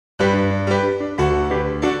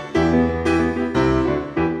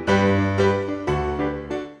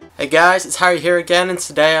Hey guys, it's Harry here again, and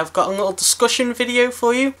today I've got a little discussion video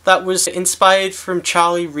for you that was inspired from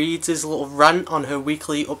Charlie Reed's little rant on her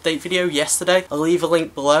weekly update video yesterday. I'll leave a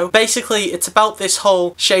link below. Basically, it's about this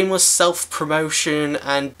whole shameless self-promotion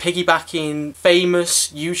and piggybacking famous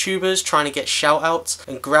YouTubers trying to get shout-outs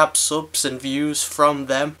and grab subs and views from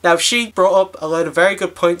them. Now, she brought up a load of very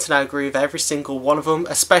good points, and I agree with every single one of them,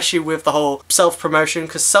 especially with the whole self-promotion,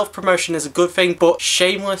 because self-promotion is a good thing, but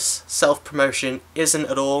shameless self-promotion isn't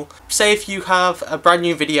at all. Say if you have a brand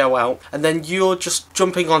new video out and then you're just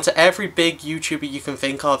jumping onto every big YouTuber you can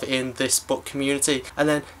think of in this book community and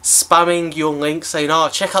then spamming your link saying, oh,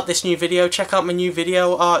 check out this new video, check out my new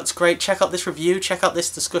video, oh, it's great, check out this review, check out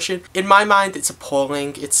this discussion. In my mind, it's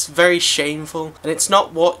appalling, it's very shameful, and it's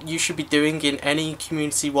not what you should be doing in any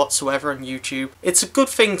community whatsoever on YouTube. It's a good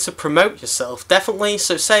thing to promote yourself, definitely.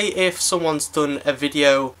 So say if someone's done a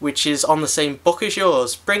video which is on the same book as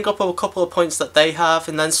yours, bring up a couple of points that they have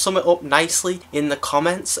and then sum it up nicely in the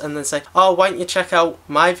comments and then say, oh, why don't you check out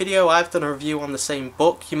my video, I've done a review on the same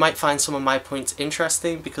book, you might find some of my points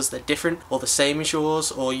interesting because they're different or the same as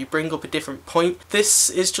yours, or you bring up a different point. This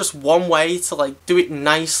is just one way to do it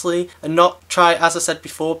nicely and not try, as I said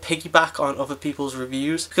before, piggyback on other people's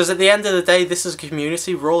reviews, because at the end of the day, this is a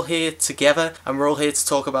community, we're all here together and we're all here to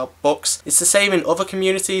talk about books. It's the same in other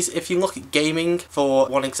communities. If you look at gaming for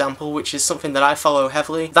one example, which is something that I follow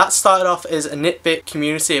heavily, that started off as a nitpick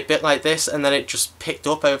community a bit like this, and then it just picked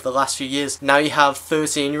up over the last few years. Now you have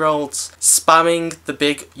 13-year-olds spamming the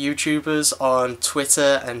big YouTubers on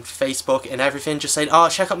Twitter and Facebook and everything, just saying, oh,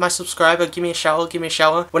 check out my subscriber, give me a shout out, give me a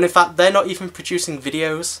shout out, when in fact they're not even producing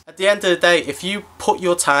videos. At the end of the day, if you put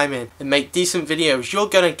your time in and make decent videos, you're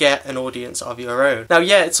gonna get an audience of your own. Now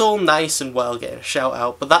yeah, it's all nice and well getting a shout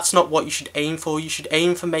out, but that's not what you should aim for. You should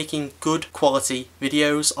aim for making good quality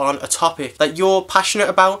videos on a topic that you're passionate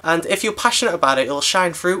about, and if you're passionate about it, it'll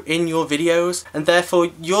shine through in your videos, and therefore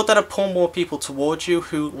you're gonna pull more people towards you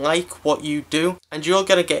who like what you do, and you're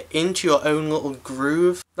gonna get into your own little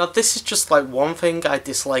groove. Now this is just one thing I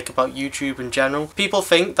dislike about YouTube in general. People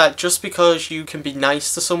think that just because you can be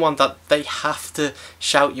nice to someone that they have to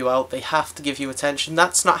shout you out, they have to give you attention.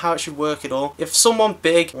 That's not how it should work at all. If someone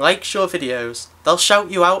big likes your videos, they'll shout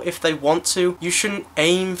you out if they want to. You shouldn't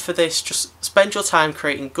aim for this. Just spend your time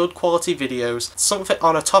creating good quality videos, something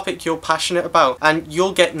on a topic you're passionate about, and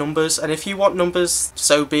you'll get numbers. And if you want numbers,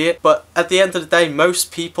 so be it. But at the end of the day,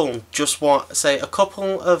 most people just want, say, a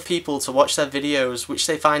couple of people to watch their videos which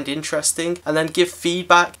they find interesting and then give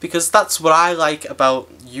feedback, because that's what I like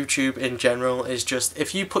about YouTube in general, is just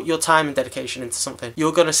if you put your time and dedication into something,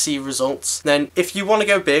 you're gonna see results. Then if you want to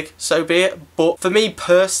go big, so be it. But for me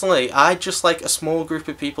personally, I just like a small group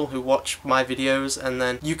of people who watch my videos, and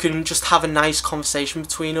then you can just have a nice conversation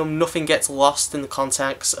between them. Nothing gets lost in the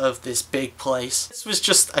context of this big place. This was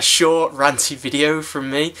just a short ranty video from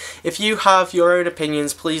me. If you have your own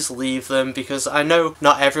opinions, please leave them, because I know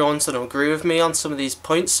not everyone's going to agree with me on some of these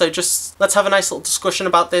points, so just let's have a nice little discussion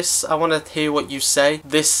about this. I want to hear what you say.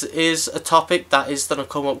 This is a topic that is going to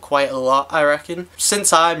come up quite a lot, I reckon.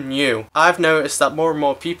 Since I'm new, I've noticed that more and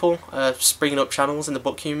more people are springing up channels in the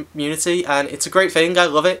book community, and it's a great thing. I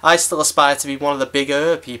love it. I still aspire to be one of the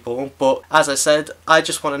bigger people, but as I said, I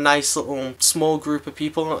just want a nice little small group of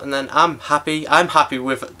people, and then I'm happy. I'm happy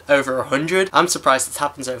with over 100. I'm surprised it's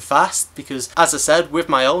happened so fast, because as I said, with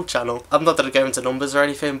my old channel, I'm not going to go into numbers or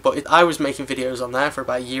anything, but I was making videos on there for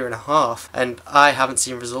about a year and a half, and I haven't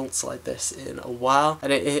seen results like this in a while,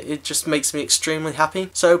 and it just makes me extremely happy.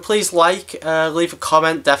 So please leave a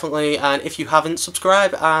comment, definitely, and if you haven't,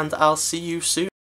 subscribe, and I'll see you soon.